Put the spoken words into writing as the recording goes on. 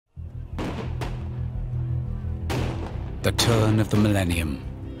The turn of the millennium,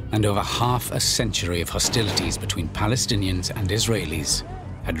 and over half a century of hostilities between Palestinians and Israelis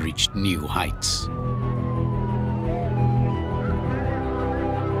had reached new heights.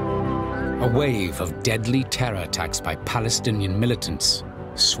 A wave of deadly terror attacks by Palestinian militants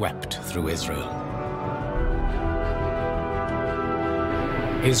swept through Israel.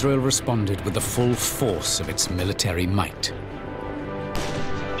 Israel responded with the full force of its military might.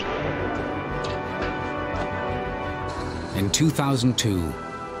 In 2002,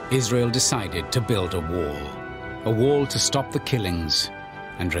 Israel decided to build a wall to stop the killings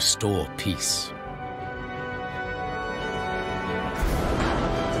and restore peace.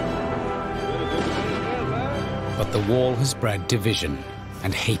 But the wall has bred division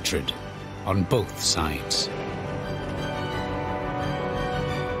and hatred on both sides.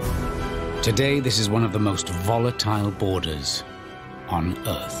 Today, this is one of the most volatile borders on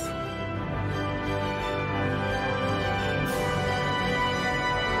Earth.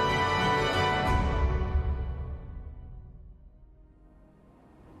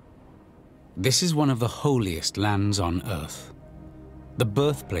 This is one of the holiest lands on Earth, the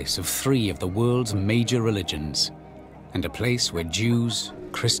birthplace of three of the world's major religions, and a place where Jews,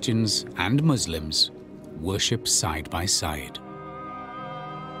 Christians, and Muslims worship side by side.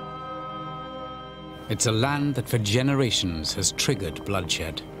 It's a land that for generations has triggered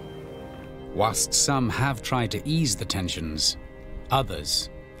bloodshed. Whilst some have tried to ease the tensions, others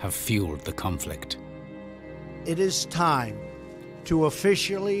have fueled the conflict. It is time to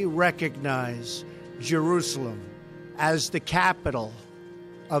officially recognize Jerusalem as the capital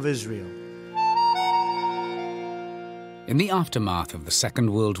of Israel. In the aftermath of the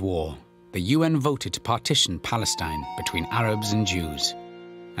Second World War, the UN voted to partition Palestine between Arabs and Jews,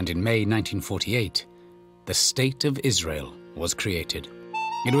 and in May 1948, the State of Israel was created.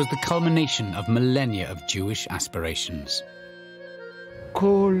 It was the culmination of millennia of Jewish aspirations.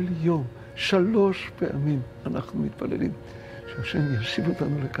 כל יום, 3 פעמים אנחנו מתפללים שהשם ישיב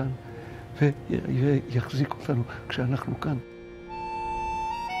אותנו לכאן ויחזיק אותנו כשאנחנו כאן.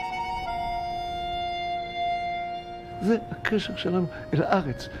 זה הקשר שלנו אל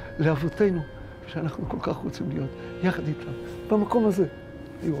הארץ, לאבותינו, שאנחנו כל כך רוצים להיות יחד איתם. במקום הזה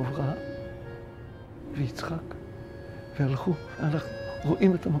היו אברהם ויצחק, והלכו, אנחנו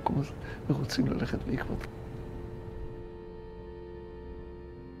רואים את המקום הזה ורוצים ללכת בעקבותיו.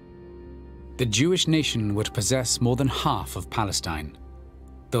 The Jewish nation would possess more than half of Palestine,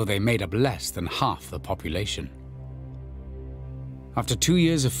 though they made up less than half the population. After 2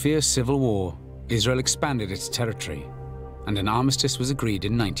 years of fierce civil war, Israel expanded its territory, and an armistice was agreed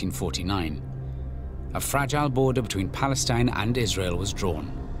in 1949. A fragile border between Palestine and Israel was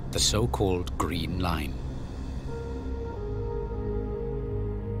drawn, the so-called Green Line.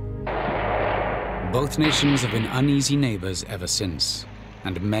 Both nations have been uneasy neighbors ever since,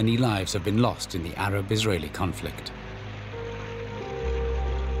 and many lives have been lost in the Arab-Israeli conflict.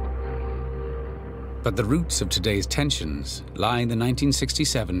 But the roots of today's tensions lie in the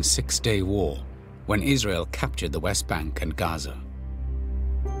 1967 Six-Day War, when Israel captured the West Bank and Gaza.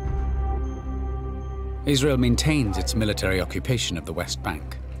 Israel maintains its military occupation of the West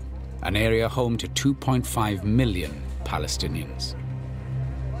Bank, an area home to 2.5 million Palestinians.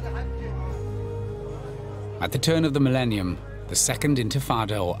 At the turn of the millennium, the Second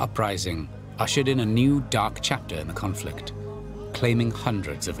Intifada, or uprising, ushered in a new dark chapter in the conflict, claiming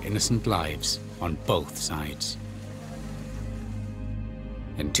hundreds of innocent lives on both sides.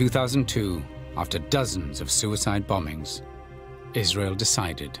 In 2002, after dozens of suicide bombings, Israel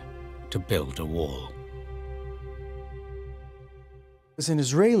decided to build a wall. As an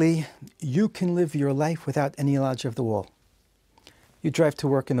Israeli, you can live your life without any knowledge of the wall. You drive to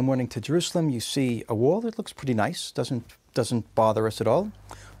work in the morning to Jerusalem, you see a wall that looks pretty nice, doesn't bother us at all.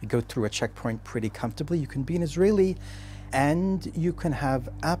 We go through a checkpoint pretty comfortably. You can be an Israeli and you can have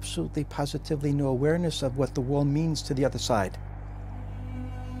absolutely positively no awareness of what the wall means to the other side.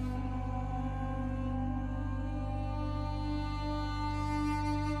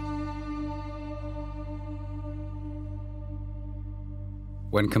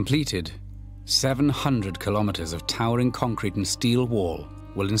 When completed, 700 kilometers of towering concrete and steel wall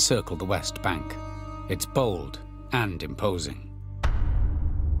will encircle the West Bank. It's bold and imposing.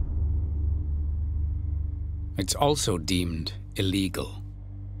 It's also deemed illegal.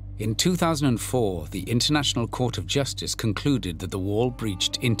 In 2004, the International Court of Justice concluded that the wall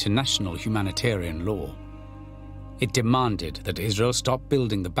breached international humanitarian law. It demanded that Israel stop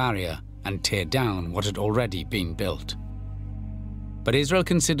building the barrier and tear down what had already been built. But Israel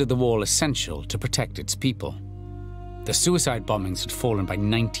considered the wall essential to protect its people. The suicide bombings had fallen by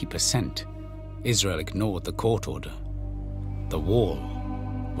 90%. Israel ignored the court order. the wall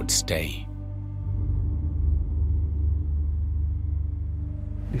would stay.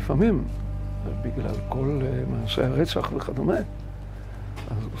 לפעמים, בגלל כל מעשי הרצח וכדומה,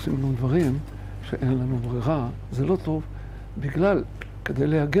 אז עושים לנו דברים שאין לנו ברירה, זה לא טוב, בגלל, כדי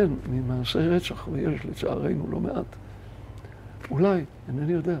להגן ממעשי רצח, ויש לצערנו לא מעט. אולי,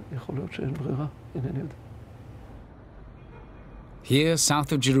 אינני יודע, יכול להיות שאין ברירה, אינני יודע. Here,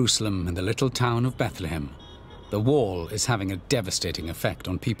 south of Jerusalem, in the little town of Bethlehem, the wall is having a devastating effect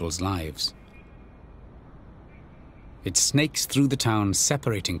on people's lives. It snakes through the town,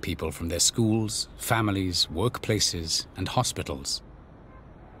 separating people from their schools, families, workplaces, and hospitals.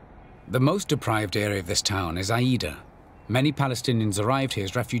 The most deprived area of this town is Aida. Many Palestinians arrived here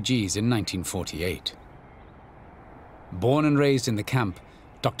as refugees in 1948. Born and raised in the camp,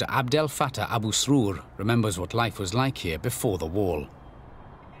 Dr. Abdel Fattah Abu Srour remembers what life was like here before the wall.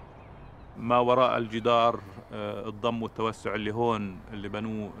 ما وراء الجدار الضم والتوسع اللي هون اللي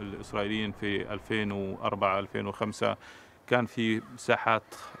بنوه الإسرائيليين في 2004-2005 كان في مساحات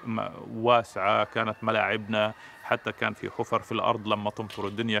واسعة، كانت ملاعبنا، حتى كان في حفر في الأرض لما تمطر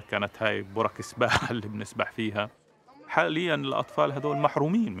الدنيا كانت هاي برك سباحة اللي بنسبح فيها. حاليا الأطفال هذول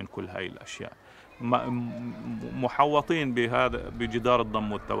محرومين من كل هاي الأشياء، محوطين بجدار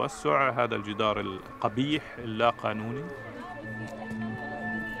الضم والتوسع، هذا الجدار القبيح اللا قانوني.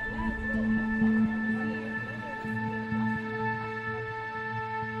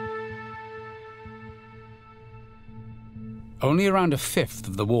 Only around a fifth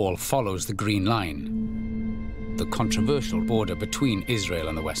of the wall follows the Green Line, the controversial border between Israel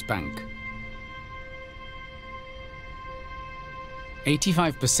and the West Bank.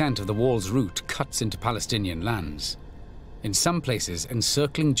 85% of the wall's route cuts into Palestinian lands, in some places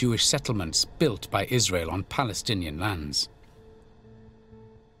encircling Jewish settlements built by Israel on Palestinian lands.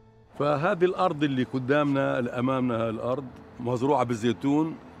 فهذه الأرض اللي قدامنا اللي أمامنا الأرض مزروعة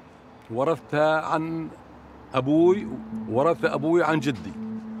بالزيتون، ورثتها عن أبوي ورث أبوي عن جدي،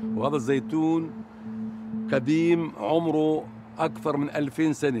 وهذا الزيتون قديم عمره أكثر من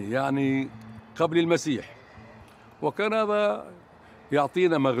 2000 سنة، يعني قبل المسيح، وكان هذا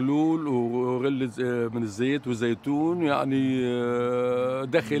يعطينا مغلول وغل من الزيت والزيتون، يعني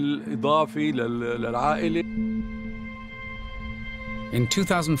دخل إضافي للعائلة. In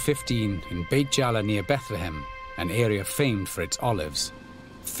 2015, in Beit Jala near Bethlehem, an area famed for its olives,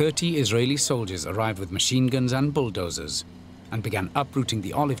 30 Israeli soldiers arrived with machine guns and bulldozers and began uprooting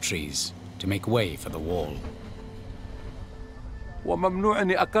the olive trees to make way for the wall. وممنوع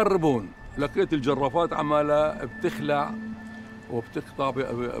اني اقربهم، لقيت الجرافات عمالة بتخلع وبتقطع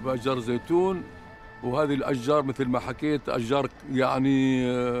بأشجار زيتون، وهذه الأشجار مثل ما حكيت أشجار يعني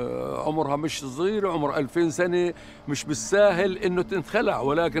عمرها مش صغير، عمر 2000 سنة، مش بالساهل إنه تنخلع،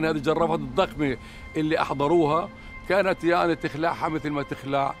 ولكن هذه الجرافات الضخمة اللي أحضروها كانت يعني تخلعها مثل ما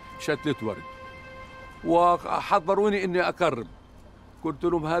تخلع شتلة ورد. وحضروني إني أقرب، قلت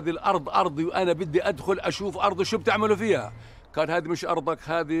لهم هذه الأرض أرضي وأنا بدي أدخل أشوف أرضي شو بتعملوا فيها. كان هذه مش أرضك،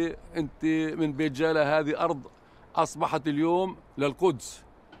 هذه أنت من بيت جالة، هذه أرض أصبحت اليوم للقدس،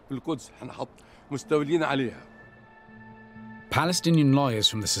 القدس احنا مستولين عليها. Palestinian lawyers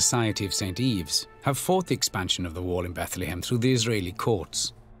from the Society of St. Ives have fought the expansion of the wall in Bethlehem through the Israeli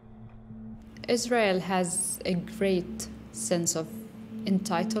courts. Israel has a great sense of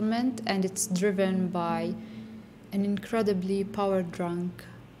entitlement, and it's driven by an incredibly power-drunk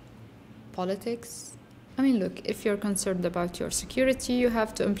politics. I mean, look, if you're concerned about your security, you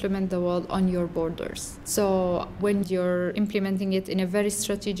have to implement the wall on your borders. So when you're implementing it in a very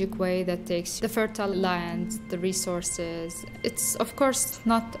strategic way that takes the fertile land, the resources, it's of course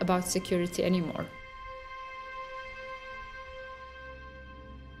not about security anymore.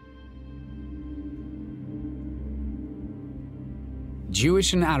 Jewish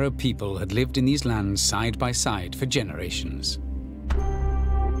and Arab people had lived in these lands side by side for generations.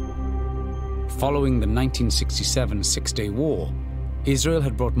 Following the 1967 Six-Day War, Israel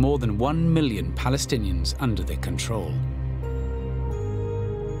had brought more than 1 million Palestinians under their control.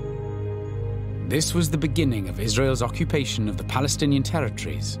 This was the beginning of Israel's occupation of the Palestinian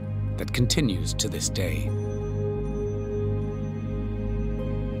territories that continues to this day.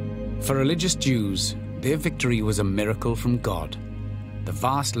 For religious Jews, their victory was a miracle from God. The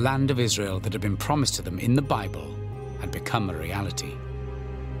vast land of Israel that had been promised to them in the Bible had become a reality.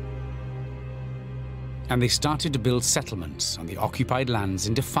 And they started to build settlements on the occupied lands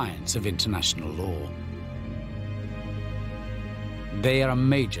in defiance of international law. They are a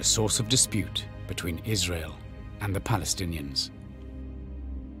major source of dispute between Israel and the Palestinians.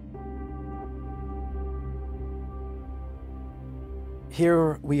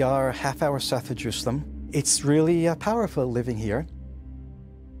 Here we are, a half hour south of Jerusalem, It's really powerful living here.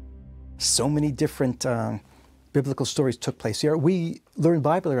 So many different biblical stories took place here. We learn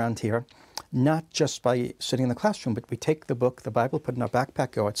Bible around here, not just by sitting in the classroom, but we take the book, the Bible, put it in our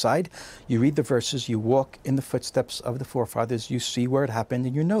backpack, go outside, you read the verses, you walk in the footsteps of the forefathers, you see where it happened,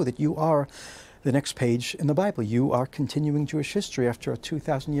 and you know that you are the next page in the Bible. You are continuing Jewish history after a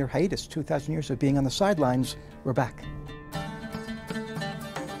 2,000-year hiatus, 2,000 years of being on the sidelines. We're back.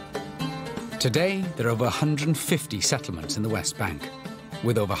 Today, there are over 150 settlements in the West Bank,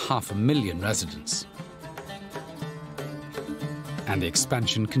 with over 500,000 residents. And the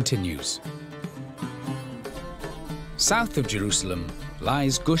expansion continues. South of Jerusalem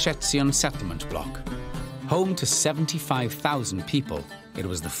lies Gush Etzion settlement block. Home to 75,000 people, it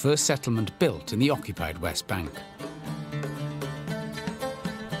was the first settlement built in the occupied West Bank.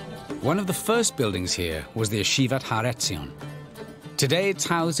 One of the first buildings here was the Yeshivat Har Etzion. Today it's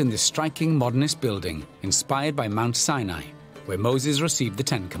housed in this striking modernist building inspired by Mount Sinai, where Moses received the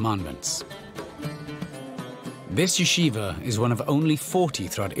 10 Commandments. This yeshiva is one of only 40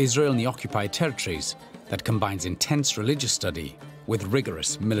 throughout Israel and the occupied territories that combines intense religious study with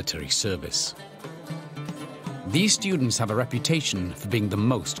rigorous military service. These students have a reputation for being the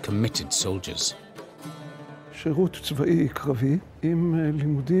most committed soldiers. שירות צבאי קרבי עם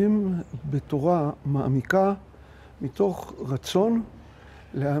לימודים בתורה מעמיקה מתוך רצון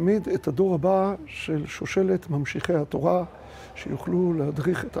להעמיד את הדור הבא של שושלת ממשיכי התורה שיוכלו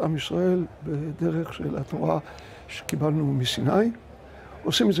להדריך את עם ישראל בדרך של התורה שקיבלנו מסיני.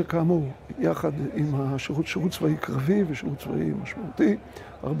 עושים את זה כאמור יחד עם שירות צבאי קרבי ושירות צבאי משמעותי.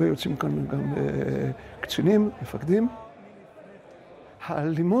 הרבה יוצאים כאן גם קצינים, מפקדים.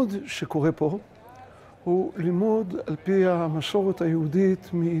 הלימוד שקורה פה הוא לימוד על פי המסורת היהודית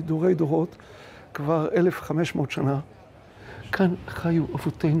מדורי דורות, כבר 1,500 שנה. כאן חיו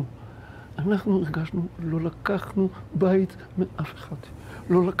אבותינו. אנחנו הרגשנו, לא לקחנו בית מאף אחד.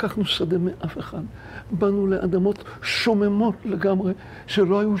 לא לקחנו שדה מאף אחד. באנו לאדמות שוממות לגמרי,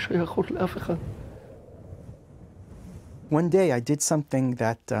 שלא היו שייכות לאף אחד. One day I did something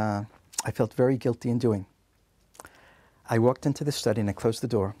that I felt very guilty in doing. I walked into the study and I closed the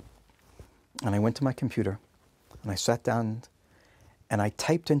door. And I went to my computer and I sat down and I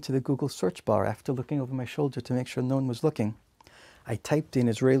typed into the Google search bar after looking over my shoulder to make sure no one was looking. I typed in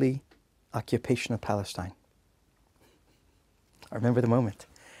Israeli occupation of Palestine. I remember the moment.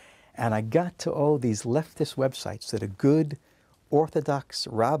 And I got to all these leftist websites that a good Orthodox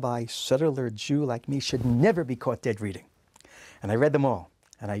rabbi, settler Jew like me should never be caught dead reading. And I read them all.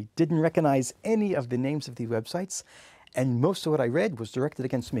 And I didn't recognize any of the names of the websites. And most of what I read was directed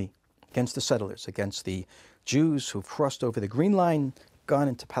against me, against the settlers, against the Jews who've crossed over the Green Line, gone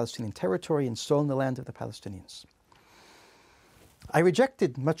into Palestinian territory and stolen the land of the Palestinians. I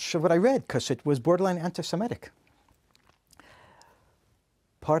rejected much of what I read because it was borderline anti-Semitic.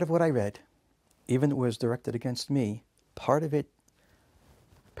 Part of what I read, even though it was directed against me, part of it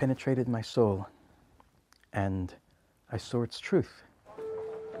penetrated my soul and I saw its truth.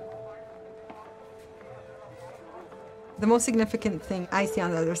 The most significant thing I see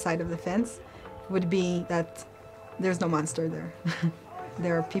on the other side of the fence would be that there's no monster there.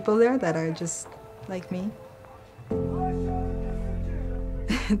 There are people there that are just like me.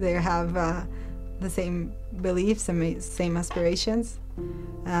 They have the same beliefs and same aspirations.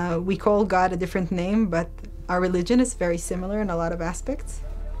 We call God a different name, but our religion is very similar in a lot of aspects.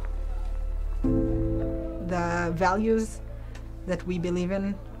 The values that we believe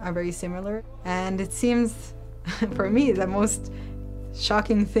in are very similar, and it seems, for me, the most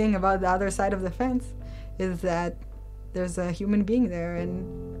shocking thing about the other side of the fence is that there's a human being there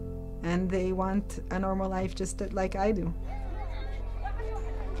and they want a normal life just like I do.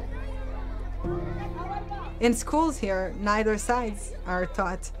 In schools here, neither sides are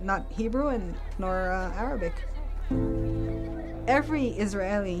taught, not Hebrew nor Arabic. Every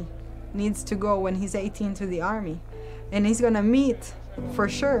Israeli needs to go when he's 18 to the army, and he's gonna meet, for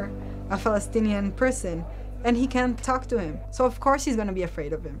sure, a Palestinian person, and he can't talk to him. So of course he's gonna be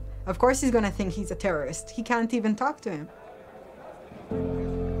afraid of him. Of course he's gonna think he's a terrorist. He can't even talk to him.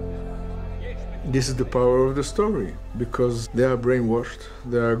 This is the power of the story, because they are brainwashed.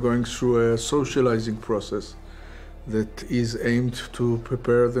 They are going through a socializing process that is aimed to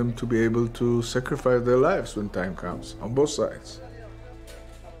prepare them to be able to sacrifice their lives when time comes, on both sides.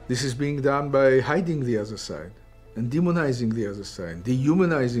 This is being done by hiding the other side and demonizing the other side,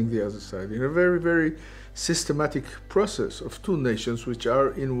 dehumanizing the other side in a very, very systematic process of two nations which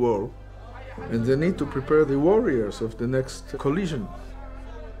are in war, and they need to prepare the warriors of the next collision.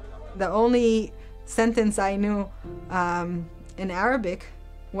 The only sentence I knew in Arabic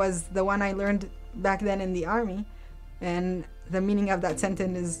was the one I learned back then in the army, and the meaning of that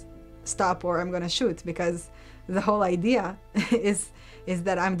sentence is stop or I'm going to shoot, because the whole idea is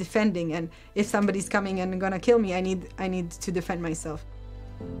that I'm defending, and if somebody's coming and going to kill me, I need to defend myself.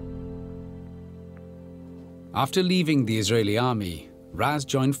 After leaving the Israeli army, Raz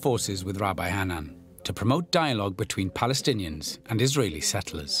joined forces with Rabbi Hanan to promote dialogue between Palestinians and Israeli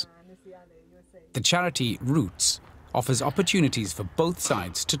settlers. The charity Roots offers opportunities for both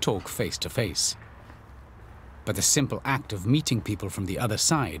sides to talk face to face. But the simple act of meeting people from the other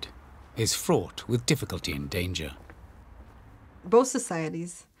side is fraught with difficulty and danger. Both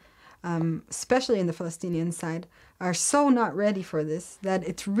societies, especially in the Palestinian side, are so not ready for this that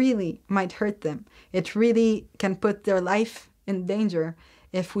it really might hurt them. It really can put their life in danger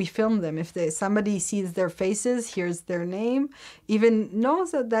if we film them. If somebody sees their faces, hears their name, even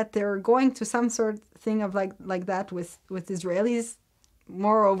knows that they're going to some sort of thing of like that with Israelis,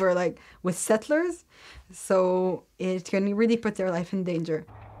 moreover like with settlers, so it can really put their life in danger.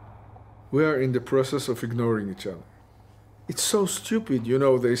 We are in the process of ignoring each other. It's so stupid, you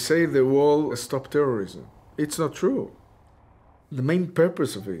know, they say the wall stop terrorism. It's not true. The main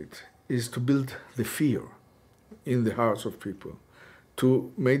purpose of it is to build the fear in the hearts of people,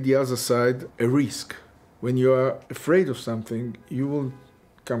 to make the other side a risk. When you are afraid of something, you will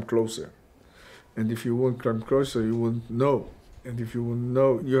come closer. And if you won't come closer, you won't know. And if you won't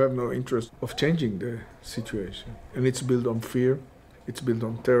know, you have no interest of changing the situation. And it's built on fear, it's built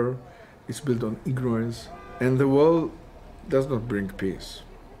on terror, it's built on ignorance. And the wall does not bring peace.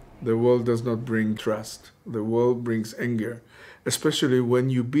 The wall does not bring trust. The wall brings anger, especially when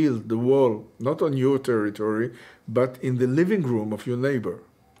you build the wall not on your territory, but in the living room of your neighbor.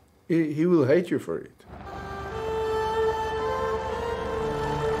 He will hate you for it.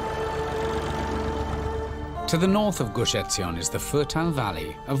 To the north of Gush Etzion is the fertile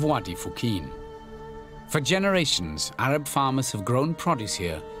valley of Wadi Fukin. For generations, Arab farmers have grown produce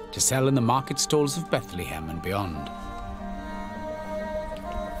here to sell in the market stalls of Bethlehem and beyond.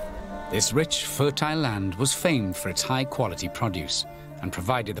 This rich, fertile land was famed for its high-quality produce and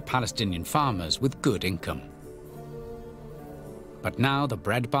provided the Palestinian farmers with good income. But now the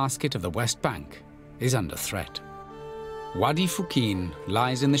breadbasket of the West Bank is under threat. Wadi Fukin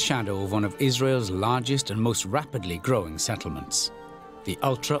lies in the shadow of one of Israel's largest and most rapidly growing settlements, the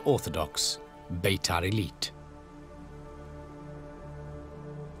ultra-Orthodox Beitar Illit.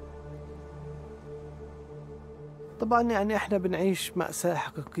 طبعا يعني احنا بنعيش مأساة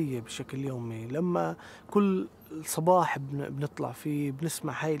حقيقية بشكل يومي. لما كل صباح بنطلع فيه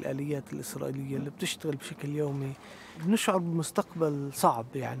بنسمع هاي الآليات الإسرائيلية اللي بتشتغل بشكل يومي، بنشعر بمستقبل صعب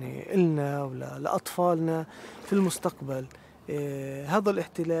يعني إلنا ولأطفالنا في المستقبل. هذا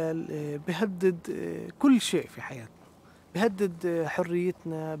الاحتلال بيهدد كل شيء في حياتنا، بيهدد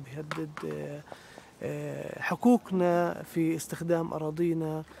حريتنا، بيهدد حقوقنا في استخدام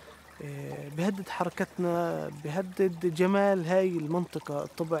أراضينا، بيهدد حركتنا، بيهدد جمال هاي المنطقة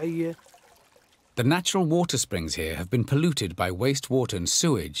الطبيعية. The natural water springs here have been polluted by wastewater and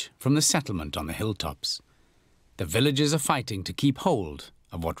sewage from the settlement on the hilltops. The villagers are fighting to keep hold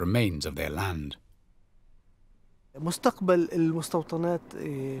of what remains of their land. مستقبل المستوطنات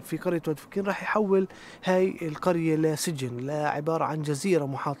في قرية وادي فوكين راح يحول هاي القرية لسجن، لعبارة عن جزيرة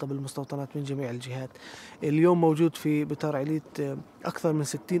محاطة بالمستوطنات من جميع الجهات. اليوم موجود في بيتار عليت أكثر من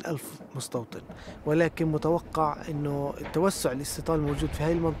 60,000 مستوطن، ولكن متوقع أنه التوسع الاستيطاني الموجود في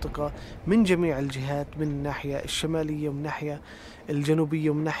هاي المنطقة من جميع الجهات، من الناحية الشمالية ومن الناحية الجنوبية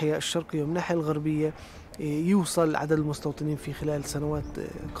ومن الناحية الشرقية ومن الناحية الغربية، يوصل عدد المستوطنين في خلال سنوات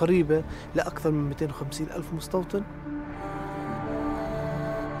قريبة لأكثر من 250,000 مستوطن.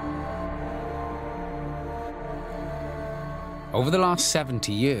 Over the last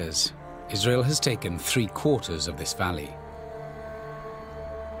 70 years, Israel has taken 3/4 of this valley.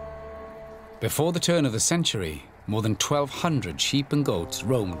 Before the turn of the century, more than 1,200 sheep and goats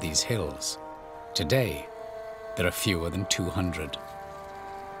roamed these hills. Today, there are fewer than 200.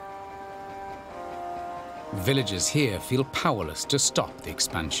 Villagers here feel powerless to stop the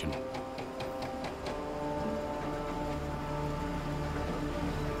expansion.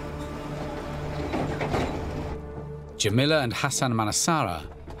 Jamila and Hassan Manassara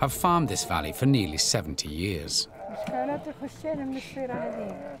have farmed this valley for nearly 70 years.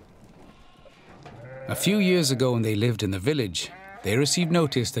 A few years ago, when they lived in the village, they received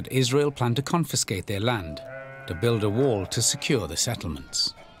notice that Israel planned to confiscate their land to build a wall to secure the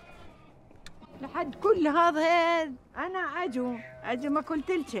settlements. لحد كل هذا أنا أجو ما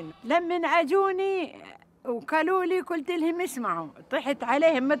قلت لكن لمن أجوني وقالوا لي قلت لهم اسمعوا، طحت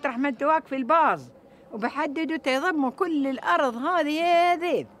عليهم مطرح ما انتوا واقف الباص وبحددوا تضموا كل الأرض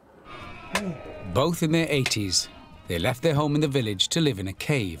هذه Both in their 80s, they left their home in the village to live in a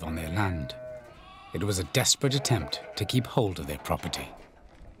cave on their land. It was a desperate attempt to keep hold of their property.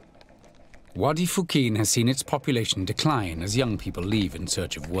 Wadi Fukin has seen its population decline as young people leave in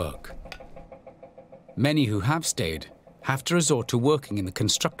search of work. Many who have stayed have to resort to working in the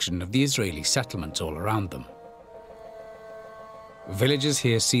construction of the Israeli settlements all around them. Villagers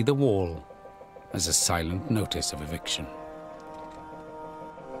here see the wall as a silent notice of eviction.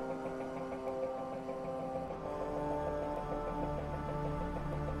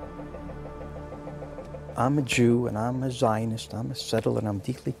 I'm a Jew and I'm a Zionist, I'm a settler, and I'm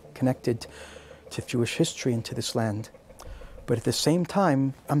deeply connected to Jewish history and to this land. But at the same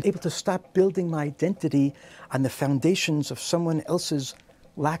time, I'm able to stop building my identity on the foundations of someone else's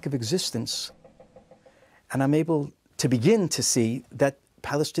lack of existence. And I'm able to begin to see that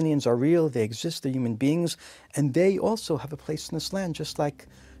Palestinians are real, they exist, they're human beings, and they also have a place in this land just like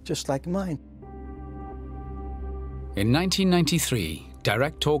mine. In 1993,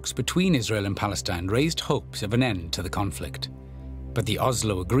 direct talks between Israel and Palestine raised hopes of an end to the conflict. But the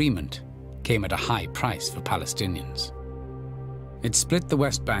Oslo Agreement came at a high price for Palestinians. It split the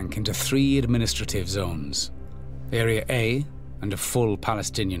West Bank into 3 administrative zones: Area A, under full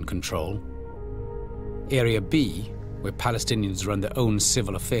Palestinian control; Area B, where Palestinians run their own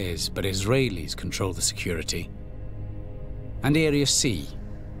civil affairs but Israelis control the security; and Area C,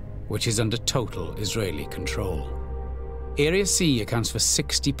 which is under total Israeli control. Area C accounts for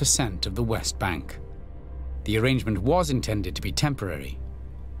 60% of the West Bank. The arrangement was intended to be temporary.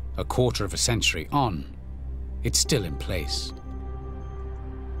 A quarter of a century on, it's still in place.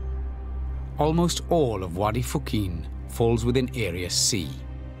 Almost all of Wadi Fukin falls within Area C,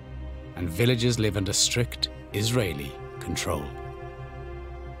 and villagers live under strict Israeli control.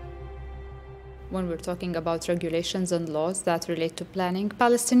 When we're talking about regulations and laws that relate to planning,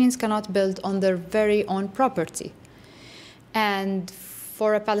 Palestinians cannot build on their very own property. And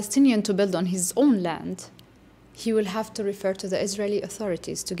for a Palestinian to build on his own land, he will have to refer to the Israeli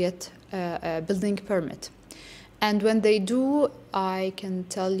authorities to get a building permit. And when they do, I can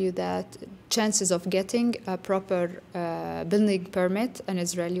tell you that chances of getting a proper building permit, an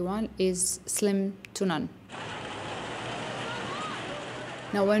Israeli one, is slim to none.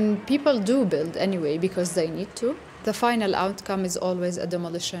 Now, when people do build anyway because they need to, the final outcome is always a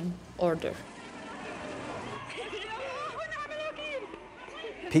demolition order.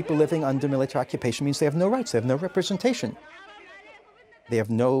 People living under military occupation means they have no rights, they have no representation. They have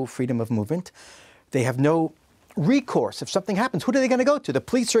no freedom of movement. They have no recourse. If something happens, who are they going to go to? The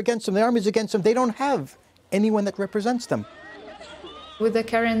police are against them, the army is against them. They don't have anyone that represents them. With the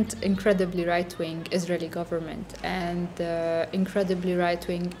current incredibly right-wing Israeli government and the incredibly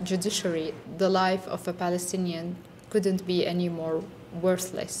right-wing judiciary, the life of a Palestinian couldn't be any more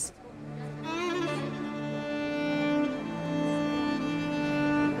worthless.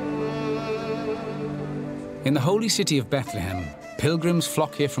 In the holy city of Bethlehem, pilgrims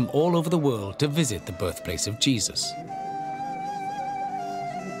flock here from all over the world to visit the birthplace of Jesus.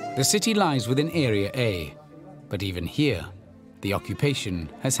 The city lies within Area A, but even here, the occupation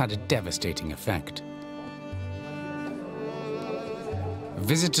has had a devastating effect.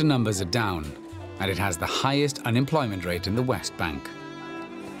 Visitor numbers are down, and it has the highest unemployment rate in the West Bank.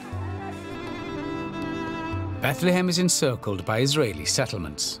 Bethlehem is encircled by Israeli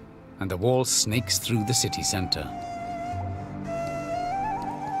settlements, and the wall snakes through the city center.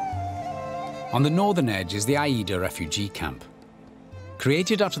 On the northern edge is the Aida refugee camp.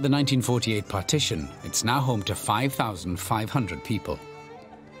 Created after the 1948 partition, it's now home to 5,500 people.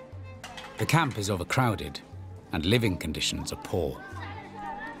 The camp is overcrowded, and living conditions are poor.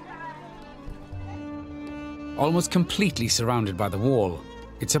 Almost completely surrounded by the wall,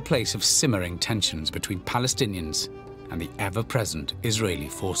 it's a place of simmering tensions between Palestinians and the ever-present Israeli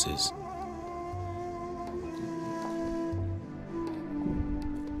forces.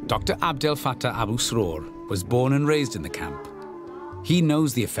 Dr. Abdel Fattah Abu Sroor was born and raised in the camp. He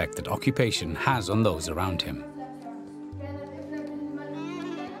knows the effect that occupation has on those around him.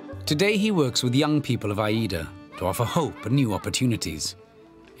 Today he works with young people of Aida to offer hope and new opportunities.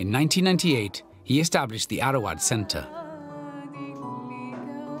 In 1998, he established the Arawad Center.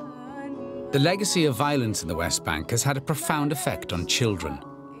 The legacy of violence in the West Bank has had a profound effect on children,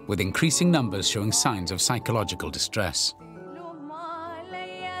 with increasing numbers showing signs of psychological distress.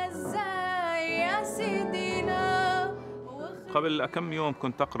 قبل كم يوم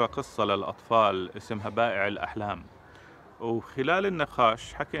كنت أقرأ قصة للأطفال اسمها بائع الأحلام، وخلال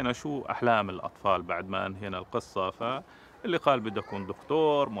النقاش حكينا شو أحلام الأطفال بعد ما أنهينا القصة. اللي قال بدي أكون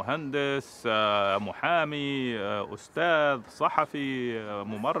دكتور، مهندس، محامي، أستاذ، صحفي،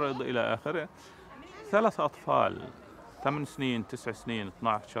 ممرض إلى آخره. 3 أطفال 8 سنين 9 سنين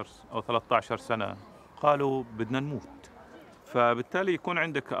 12 أو 13 سنة قالوا بدنا نموت. فبالتالي يكون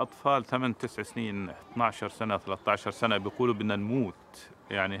عندك أطفال 8 9 سنين 12 سنة 13 سنة بيقولوا بدنا نموت،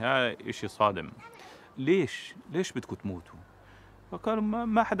 يعني هذا إشي صادم. ليش بدكم تموتوا؟ فقالوا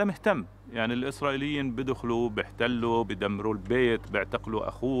ما حدا مهتم، يعني الإسرائيليين بدخلوا بيحتلوا بدمروا البيت بيعتقلوا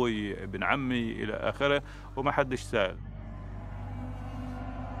أخوي ابن عمي إلى آخره وما حدش سائل.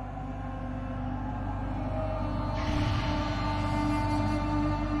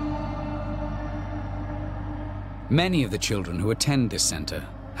 Many of the children who attend this center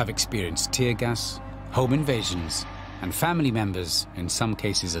have experienced tear gas, home invasions, and family members, in some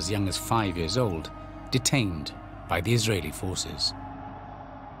cases as young as 5 years old, detained by the Israeli forces.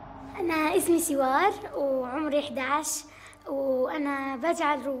 أنا اسمي سوار وعمري 11 وأنا باجي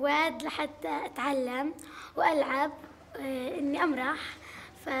على الرواد لحتى أتعلم وألعب إني أمرح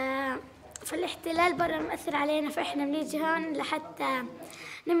فالاحتلال برا مأثر علينا فإحنا بنيجي هون لحتى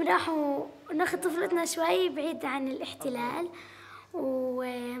نمرح وناخذ طفولتنا شوي بعيد عن الاحتلال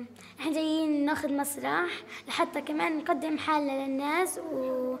وإحنا جايين ناخذ مسرح لحتى كمان نقدم حالنا للناس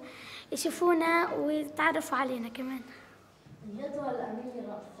ويشوفونا ويتعرفوا علينا كمان. الندوة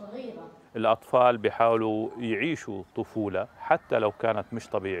الأميرة الصغيرة. الأطفال بيحاولوا يعيشوا طفولة حتى لو كانت مش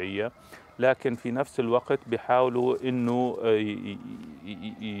طبيعية، لكن في نفس الوقت بيحاولوا إنه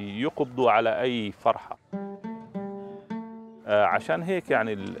يقبضوا على أي فرحة. عشان هيك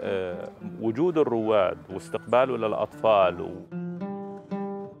يعني وجود الرواد واستقباله للأطفال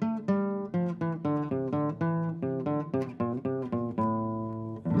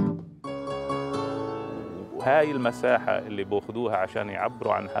هاي المساحة اللي بأخذوها عشان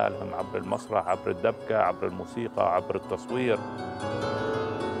يعبروا عن حالهم عبر المسرح، عبر الدبكة، عبر الموسيقى، عبر التصوير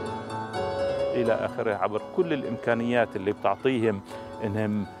إلى آخره، عبر كل الإمكانيات اللي بتعطيهم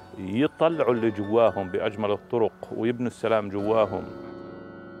إنهم يطلعوا اللي جواهم بأجمل الطرق ويبنوا السلام جواهم.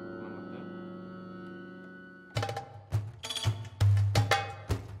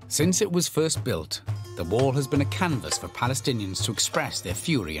 Since it was first built, the wall has been a canvas for Palestinians to express their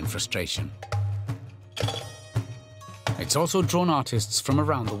fury and frustration. It's also drawn artists from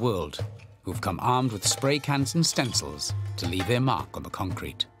around the world who've come armed with spray cans and stencils to leave their mark on the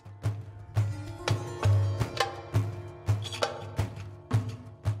concrete.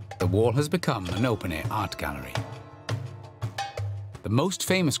 The wall has become an open-air art gallery. The most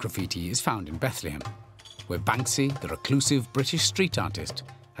famous graffiti is found in Bethlehem, where Banksy, the reclusive British street artist,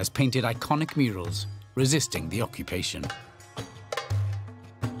 has painted iconic murals resisting the occupation.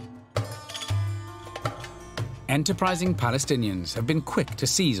 Enterprising Palestinians have been quick to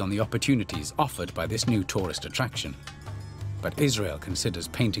seize on the opportunities offered by this new tourist attraction. But Israel considers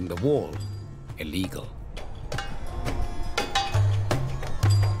painting the wall illegal.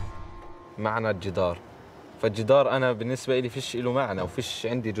 معنى الجدار، فالجدار أنا بالنسبة لي فيش له معنى وفيش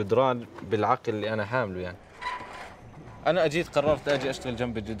عندي جدران بالعقل اللي أنا حامله. يعني أنا قررت أجي أشتغل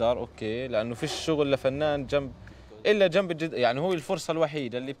جنب الجدار، أوكي، لأنه فيش شغل لفنان إلا جنب الجدار. يعني هو الفرصة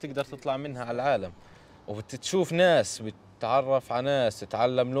الوحيدة اللي بتقدر تطلع منها على العالم وبتشوف ناس، بتتعرف على ناس،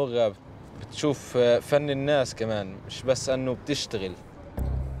 تتعلم لغة، بتشوف فن الناس كمان، مش بس أنه بتشتغل.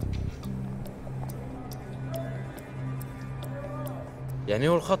 يعني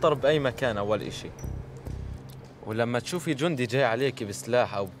هو الخطر بأي مكان أول إشي، ولما تشوفي جندي جاي عليك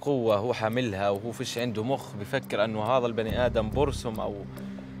بسلاح أو بقوة هو حاملها وهو فيش عنده مخ بفكر أنه هذا البني آدم برسم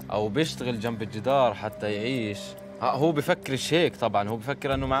أو بيشتغل جنب الجدار حتى يعيش، هو بفكرش هيك. طبعا هو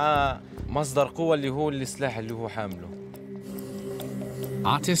بفكر أنه معاه مصدر قوة اللي هو السلاح اللي هو حامله.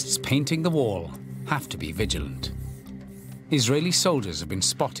 Artists painting the wall have to be vigilant. Israeli soldiers have been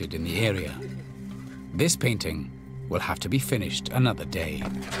spotted in the area. This painting will have to be finished another day.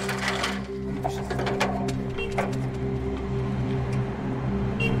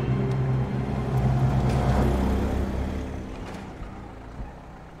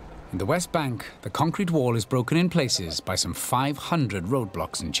 In the West Bank, the concrete wall is broken in places by some 500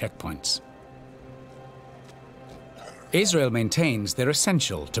 roadblocks and checkpoints. Israel maintains they're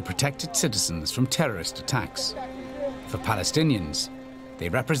essential to protect its citizens from terrorist attacks. For Palestinians, they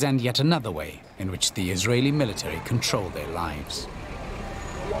represent yet another way in which the Israeli military control their lives.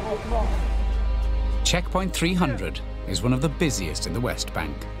 Checkpoint 300 is one of the busiest in the West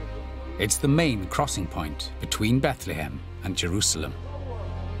Bank. It's the main crossing point between Bethlehem and Jerusalem.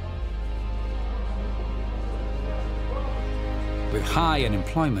 With high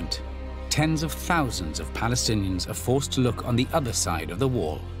unemployment, tens of thousands of Palestinians are forced to look on the other side of the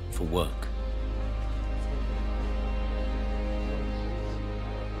wall for work.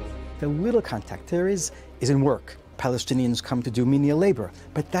 The little contact there is in work. Palestinians come to do menial labor,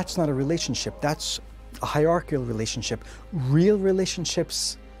 but that's not a relationship. That's a hierarchical relationship. Real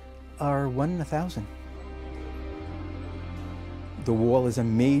relationships are 1 in 1,000. The wall is a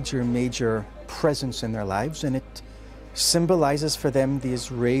major, major presence in their lives, and it symbolizes for them the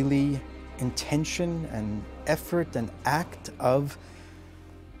Israeli intention and effort and act of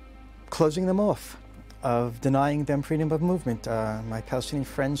closing them off, of denying them freedom of movement. My Palestinian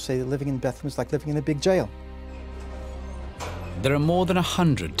friends say that living in Bethlehem is like living in a big jail. There are more than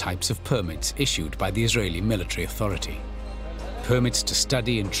 100 types of permits issued by the Israeli military authority. Permits to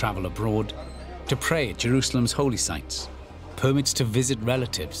study and travel abroad, to pray at Jerusalem's holy sites, permits to visit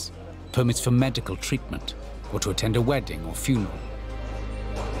relatives, permits for medical treatment, or to attend a wedding or funeral.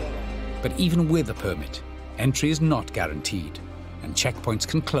 But even with a permit, entry is not guaranteed, and checkpoints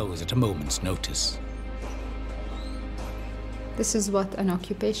can close at a moment's notice. This is what an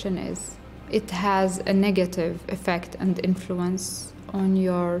occupation is. It has a negative effect and influence on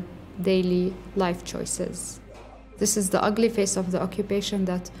your daily life choices. This is the ugly face of the occupation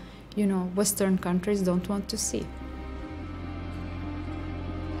that, Western countries don't want to see.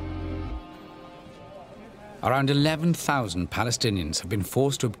 Around 11,000 Palestinians have been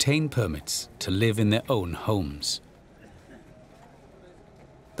forced to obtain permits to live in their own homes.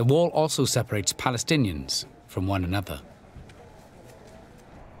 The wall also separates Palestinians from one another.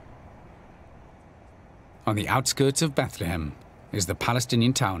 On the outskirts of Bethlehem is the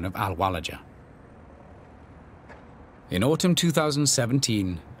Palestinian town of Al-Walaja. In autumn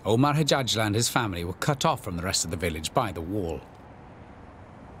 2017, Omar Hajjajla and his family were cut off from the rest of the village by the wall.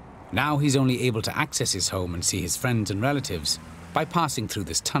 Now he's only able to access his home and see his friends and relatives by passing through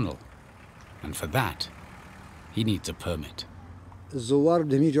this tunnel. And for that, he needs a permit. الزوار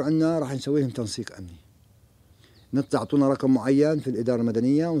بدهم يجوا عنا راح نسوي لهم تنسيق أمني. تعطونا رقم معين في الإدارة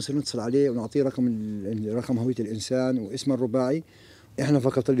المدنية ونصير نتصل عليه ونعطيه رقم هوية الإنسان واسمه الرباعي. إحنا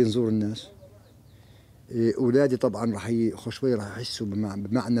فقط اللي نزور الناس. أولادي طبعاً راح شوي راح يحسوا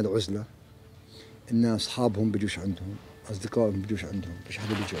بمعنى العزلة. الناس أصحابهم بيجوش عندهم، أصدقائهم بيجوش عندهم، فيش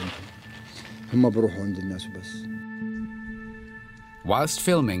حدا بيجي عندهم. هم بروحوا عند الناس وبس. Whilst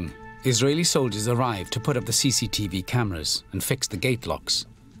filming, Israeli soldiers arrived to put up the CCTV cameras and fix the gate locks,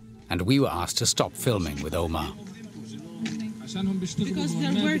 and we were asked to stop filming with Omar. Because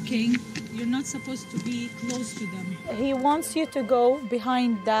they're working, you're not supposed to be close to them. He wants you to go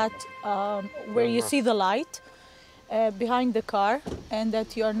behind that, where you see the light, behind the car, and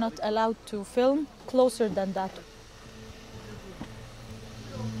that you're not allowed to film closer than that.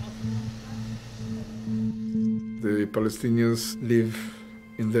 The Palestinians live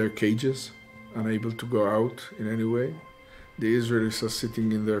in their cages, unable to go out in any way. The Israelis are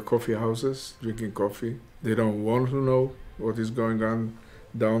sitting in their coffee houses, drinking coffee. They don't want to know what is going on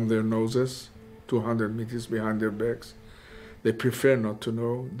down their noses, 200 meters behind their backs. They prefer not to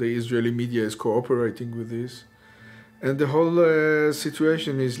know. The Israeli media is cooperating with this. And the whole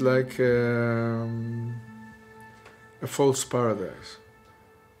situation is like a false paradise,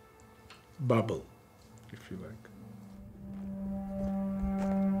 bubble, if you like.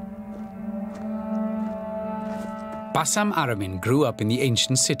 Bassam Aramin grew up in the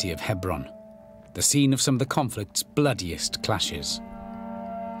ancient city of Hebron, the scene of some of the conflict's bloodiest clashes.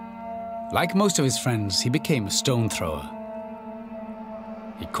 Like most of his friends, he became a stone thrower.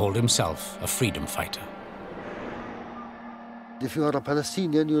 He called himself a freedom fighter. If you are a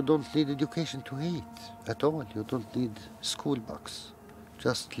Palestinian, you don't need education to hate at all. You don't need school books.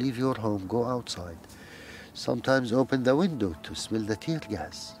 Just leave your home, go outside. Sometimes open the window to smell the tear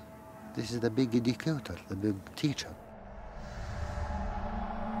gas. This is the big educator, the big teacher.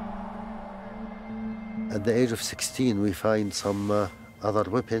 At the age of 16, we find some other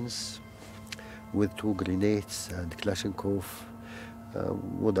weapons with 2 grenades and Kalashnikov,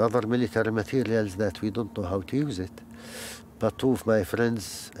 with other military materials that we don't know how to use it. But 2 of my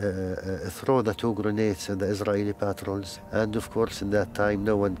friends throw the 2 grenades at the Israeli patrols. And of course, in that time,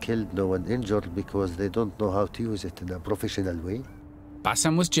 no one killed, no one injured, because they don't know how to use it in a professional way.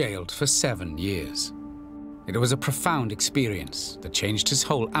 Bassam was jailed for 7 years. It was a profound experience that changed his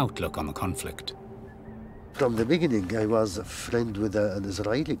whole outlook on the conflict. From the beginning, I was a friend with an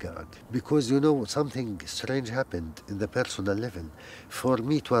Israeli guard because, something strange happened in the personal level. For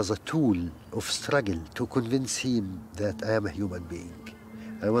me, it was a tool of struggle to convince him that I am a human being.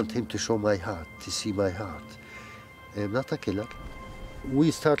 I want him to show my heart, to see my heart. I am not a killer.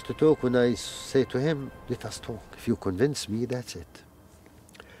 We start to talk when I say to him, let us talk. If you convince me, that's it.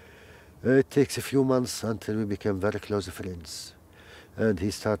 It takes a few months until we became very close friends. And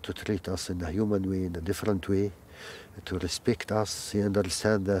he started to treat us in a human way, in a different way. to respect us. He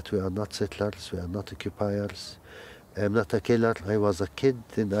understands that we are not settlers, we are not occupiers. I am not a killer. I was a kid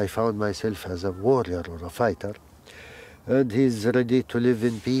and I found myself as a warrior or a fighter. And he's ready to live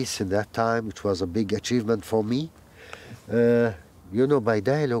in peace in that time, which was a big achievement for me. You know, by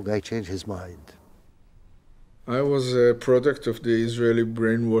dialogue, I changed his mind. I was a product of the Israeli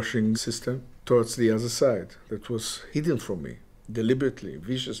brainwashing system towards the other side that was hidden from me, deliberately,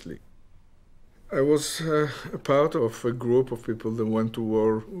 viciously. I was a part of a group of people that went to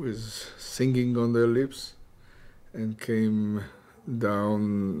war with singing on their lips and came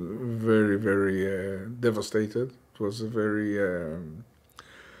down very, very devastated. It was a very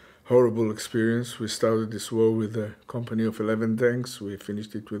horrible experience. We started this war with a company of 11 tanks. We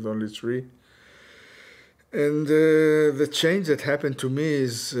finished it with only 3. And the change that happened to me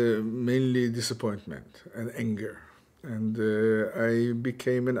is mainly disappointment and anger. And I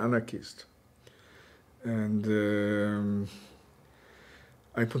became an anarchist. And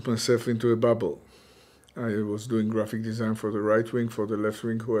I put myself into a bubble. I was doing graphic design for the right wing, for the left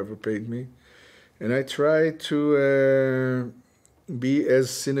wing, whoever paid me. And I tried to be as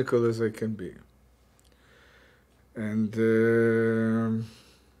cynical as I can be. And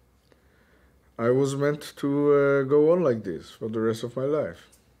I was meant to go on like this for the rest of my life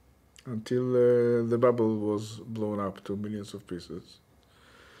until the bubble was blown up to millions of pieces.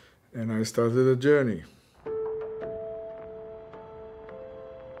 And I started a journey.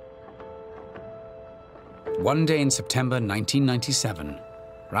 One day in September 1997,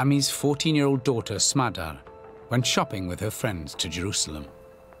 Rami's 14-year-old daughter, Smadar, went shopping with her friends to Jerusalem.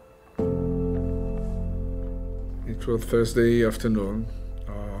 It was Thursday afternoon.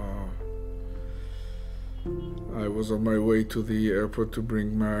 I was on my way to the airport to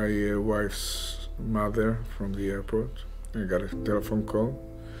bring my wife's mother from the airport. I got a telephone call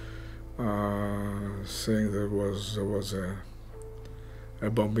saying there was a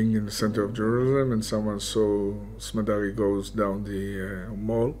bombing in the center of Jerusalem, and someone saw Smadari goes down the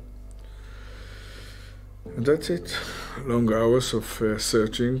mall. And that's it. Long hours of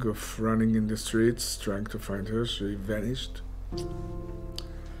searching, of running in the streets, trying to find her. She vanished.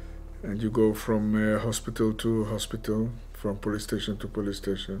 And you go from hospital to hospital, from police station to police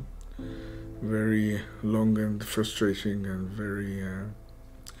station. Very long and frustrating and very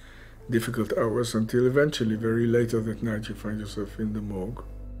difficult hours until eventually, very later that night, you find yourself in the morgue.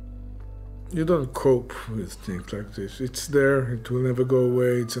 You don't cope with things like this. It's there, it will never go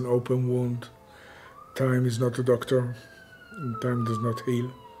away, it's an open wound. Time is not a doctor, and time does not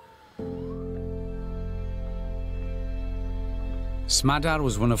heal. Smadar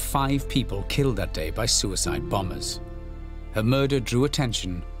was one of 5 people killed that day by suicide bombers. Her murder drew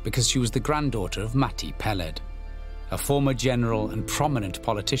attention because she was the granddaughter of Mati Peled. A former general and prominent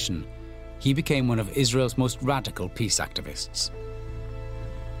politician, he became one of Israel's most radical peace activists.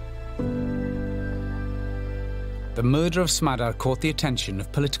 The murder of Smadar caught the attention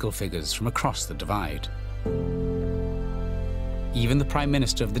of political figures from across the divide. Even the Prime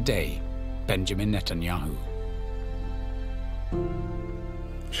Minister of the day, Benjamin Netanyahu.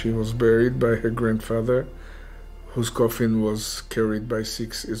 She was buried by her grandfather, whose coffin was carried by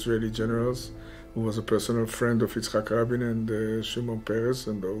 6 Israeli generals, who was a personal friend of Yitzhak Rabin and Shimon Peres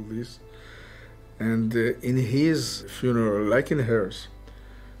and all this. And in his funeral, like in hers,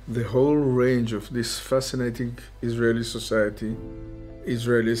 the whole range of this fascinating Israeli society,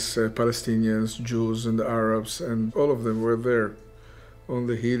 Israelis, Palestinians, Jews and Arabs, and all of them were there on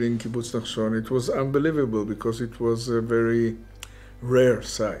the hill in Kibbutz Nachshon. It was unbelievable because it was a very rare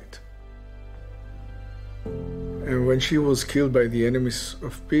sight. And when she was killed by the enemies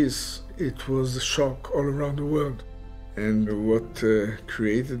of peace, it was a shock all around the world. And what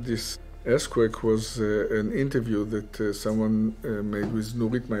created this earthquake was an interview that someone made with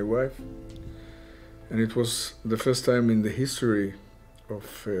Nurit, my wife. And it was the first time in the history of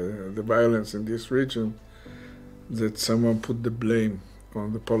the violence in this region that someone put the blame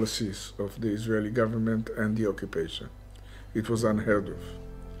on the policies of the Israeli government and the occupation. It was unheard of.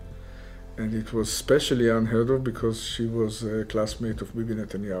 And it was especially unheard of because she was a classmate of Bibi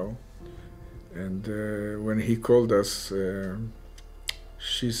Netanyahu. And when he called us,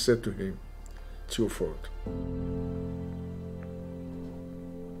 she said to him, "It's your fault."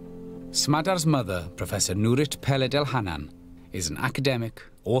 Smadar's mother, Professor Nurit Peled El-Hanan, is an academic,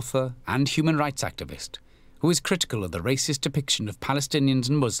 author and human rights activist who is critical of the racist depiction of Palestinians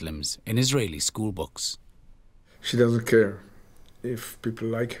and Muslims in Israeli school books. She doesn't care if people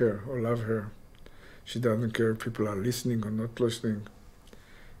like her or love her. She doesn't care if people are listening or not listening.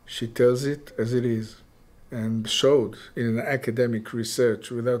 She tells it as it is and showed in an academic research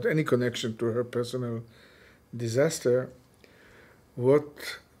without any connection to her personal disaster,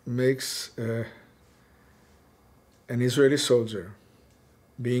 what makes an Israeli soldier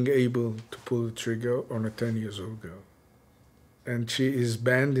being able to pull the trigger on a 10-year-old girl. And she is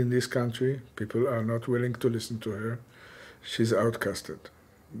banned in this country. People are not willing to listen to her. She's outcasted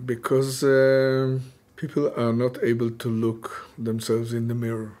because people are not able to look themselves in the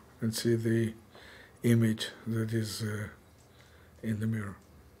mirror and see the image that is in the mirror.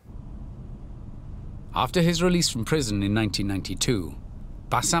 After his release from prison in 1992,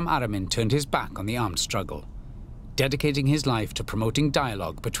 Bassam Aramin turned his back on the armed struggle, dedicating his life to promoting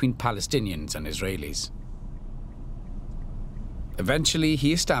dialogue between Palestinians and Israelis. Eventually,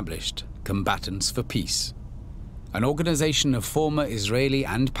 he established Combatants for Peace, an organization of former Israeli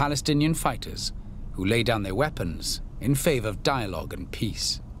and Palestinian fighters who lay down their weapons in favor of dialogue and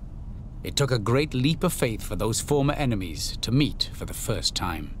peace. It took a great leap of faith for those former enemies to meet for the first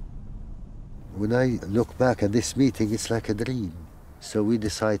time. When I look back at this meeting, it's like a dream. So we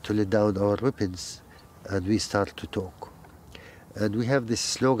decide to lay down our weapons and we start to talk. And we have this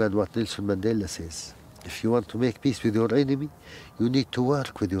slogan, what Nelson Mandela says: if you want to make peace with your enemy, you need to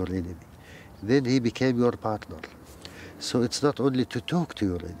work with your enemy. Then he became your partner. So it's not only to talk to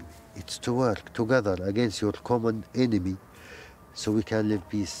your enemy, it's to work together against your common enemy so we can live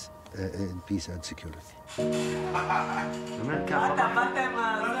peace in peace and security.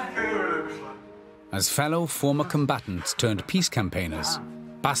 As fellow former combatants turned peace campaigners,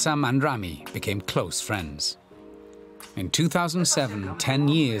 Bassam and Rami became close friends. In 2007, 10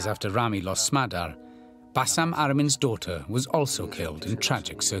 years after Rami lost Smadar, Bassam Aramin's daughter was also killed in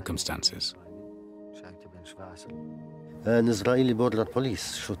tragic circumstances. An Israeli border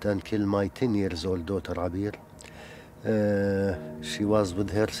police shot and killed my 10-year-old daughter, Abir. She was with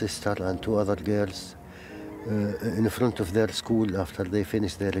her sister and two other girls in front of their school after they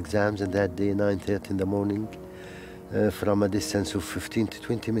finished their exams, and that day, 9:30 in the morning, from a distance of 15 to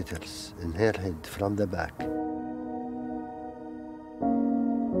 20 meters in her head from the back.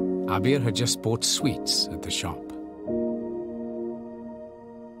 Abir had just bought sweets at the shop.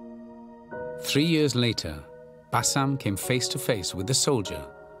 3 years later, Bassam came face to face with a soldier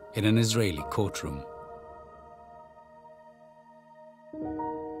in an Israeli courtroom.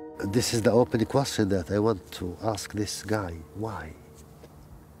 This is the open question that I want to ask this guy. Why?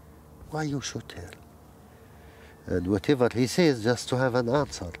 Why you shoot her? And whatever he says, just to have an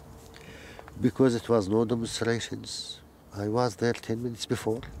answer. Because it was no demonstrations. I was there 10 minutes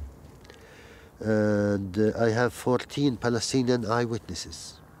before. And I have 14 Palestinian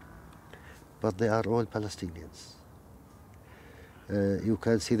eyewitnesses. But they are all Palestinians. You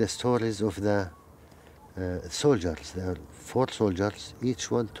can see the stories of the soldiers. There are 4 soldiers.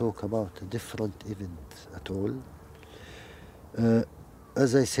 Each one talk about a different event at all.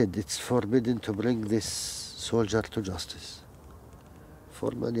 As I said, it's forbidden to bring this soldier to justice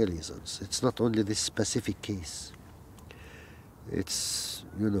for many reasons. It's not only this specific case. It's,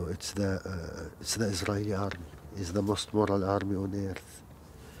 you know, it's the Israeli army. It's the most moral army on earth.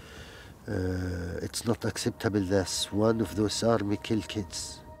 It's not acceptable that one of those army kill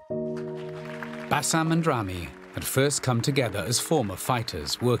kids. Bassam and Rami had first come together as former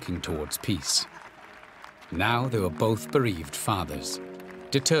fighters working towards peace. Now they were both bereaved fathers,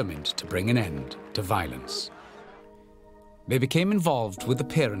 determined to bring an end to violence. They became involved with the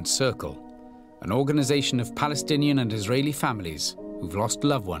Parent Circle, an organization of Palestinian and Israeli families who've lost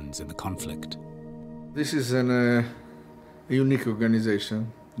loved ones in the conflict. This is a unique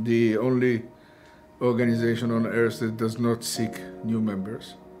organization, the only organization on earth that does not seek new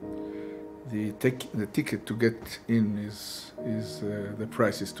members. The ticket to get in is the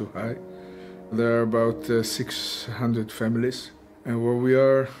price is too high. There are about 600 families, and what we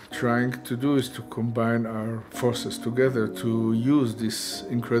are trying to do is to combine our forces together to use this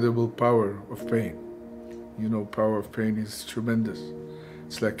incredible power of pain. You know, power of pain is tremendous.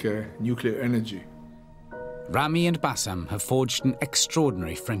 It's like nuclear energy. Rami and Bassam have forged an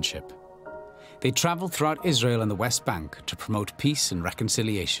extraordinary friendship. They travel throughout Israel and the West Bank to promote peace and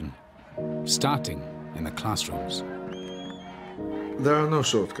reconciliation, starting in the classrooms. There are no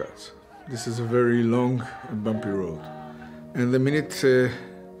shortcuts. This is a very long and bumpy road. And the minute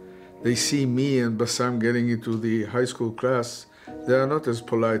they see me and Bassam getting into the high school class, they are not as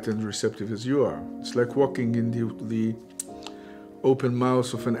polite and receptive as you are. It's like walking into the open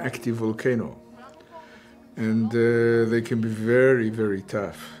mouth of an active volcano. And they can be very, very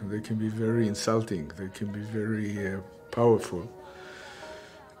tough. They can be very insulting. They can be very powerful.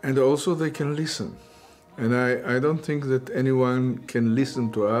 And also they can listen. And I don't think that anyone can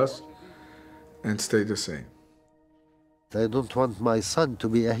listen to us and stay the same. I don't want my son to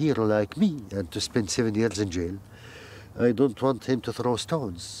be a hero like me and to spend 7 years in jail. I don't want him to throw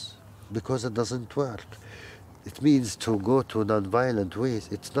stones because it doesn't work. It means to go to non-violent ways.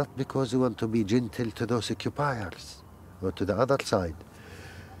 It's not because you want to be gentle to those occupiers or to the other side.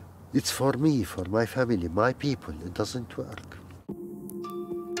 It's for me, for my family, my people. It doesn't work.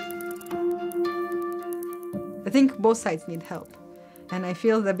 I think both sides need help. And I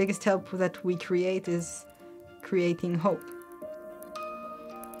feel the biggest help that we create is creating hope.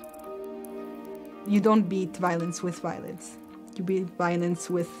 You don't beat violence with violence. You beat violence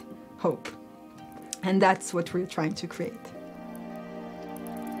with hope. And that's what we're trying to create.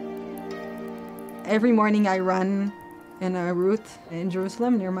 Every morning I run in a route in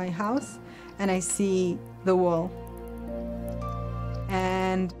Jerusalem near my house, and I see the wall.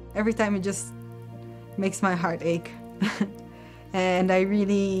 And every time it just makes my heart ache. And I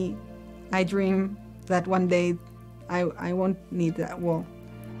dream that one day I won't need that wall.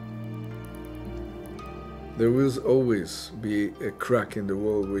 There will always be a crack in the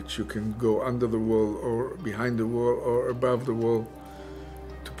wall which you can go under the wall or behind the wall or above the wall.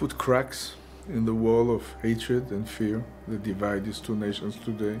 To put cracks in the wall of hatred and fear that divide these two nations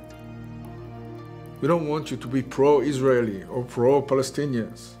today. We don't want you to be pro-Israeli or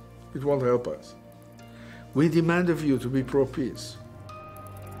pro-Palestinians. It won't help us. We demand of you to be pro-peace.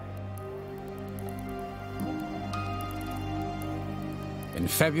 In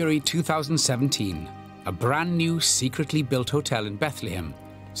February 2017, a brand new secretly built hotel in Bethlehem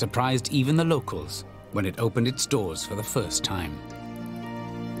surprised even the locals when it opened its doors for the first time.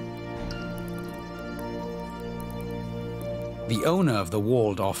 The owner of the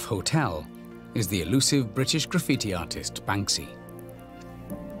walled-off hotel is the elusive British graffiti artist Banksy.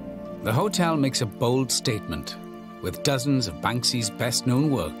 The hotel makes a bold statement with dozens of Banksy's best-known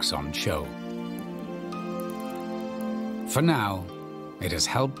works on show. For now, it has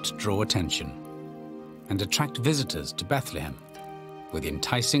helped draw attention and attract visitors to Bethlehem with the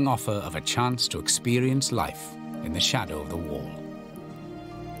enticing offer of a chance to experience life in the shadow of the wall,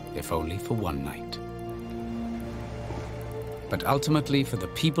 if only for one night. But ultimately, for the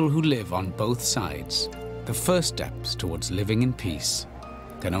people who live on both sides, the first steps towards living in peace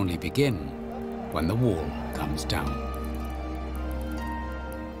can only begin when the wall comes down.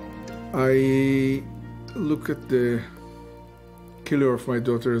 I look at the killer of my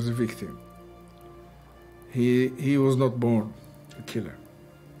daughter as a victim. He was not born a killer.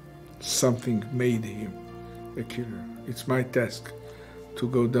 Something made him a killer. It's my task to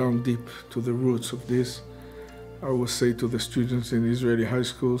go down deep to the roots of this. I will say to the students in Israeli high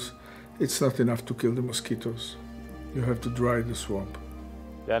schools, it's not enough to kill the mosquitoes. You have to dry the swamp.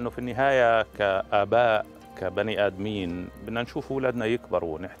 لأنه في النهاية كآباء كبني آدمين بدنا نشوف أولادنا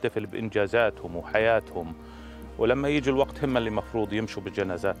يكبروا نحتفل بإنجازاتهم وحياتهم ولما يجي الوقت هم اللي مفروض يمشوا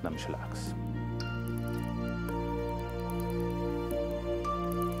بجنازاتنا مش العكس.